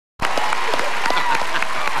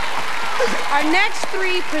Our next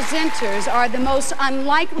three presenters are the most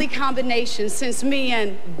unlikely combination since me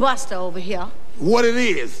and Buster over here. What it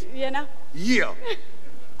is? You know? Yeah.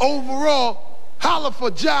 Overall, holla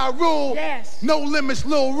for Ja Rule. Yes. No Limits,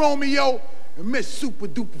 Lil Romeo. And Miss Super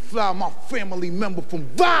Duper Fly, my family member from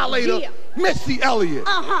Violator, yeah. Missy Elliot.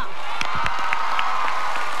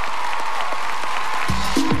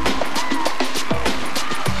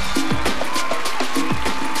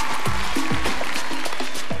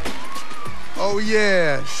 Oh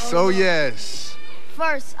yes, oh yes.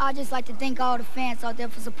 First, I'd just like to thank all the fans out there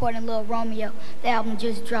for supporting Lil Romeo. The album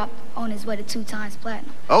just dropped on its way to 2 times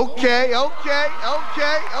platinum. Okay. And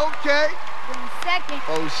second,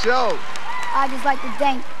 For sure. I'd just like to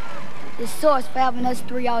thank the Source for having us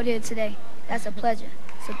three out here today. That's a pleasure,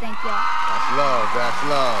 so thank y'all. That's love, that's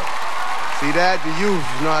love. See that? The youth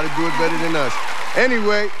know how to do it better than us.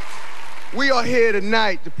 Anyway, we are here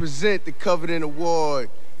tonight to present the coveted award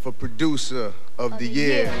for Producer of the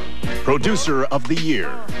Year. Producer of the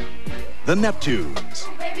Year, the Neptunes.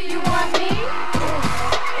 Baby, you want me?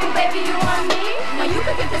 Baby, you want me? Now you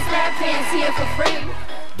can get this lap dance here for free.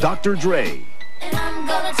 Dr. Dre. And I'm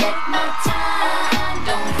gonna take my time.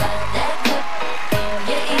 Don't let that cup in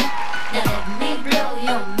your ear. Now let me blow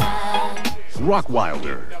your mind.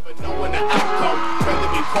 Rockwilder. Never knowing the outcome. Rather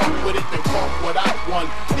be caught with it than caught without one.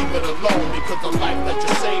 Leave it alone because the life that you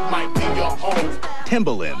save might be your own.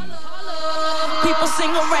 Timbaland. People sing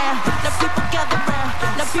around, now people gather round,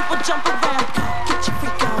 now people jump around. Get your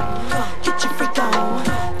freak on, get your freak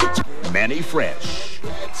on. Manny Fresh.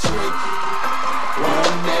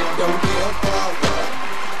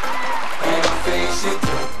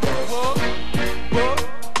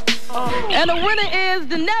 And the winner is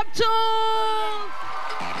the Neptunes.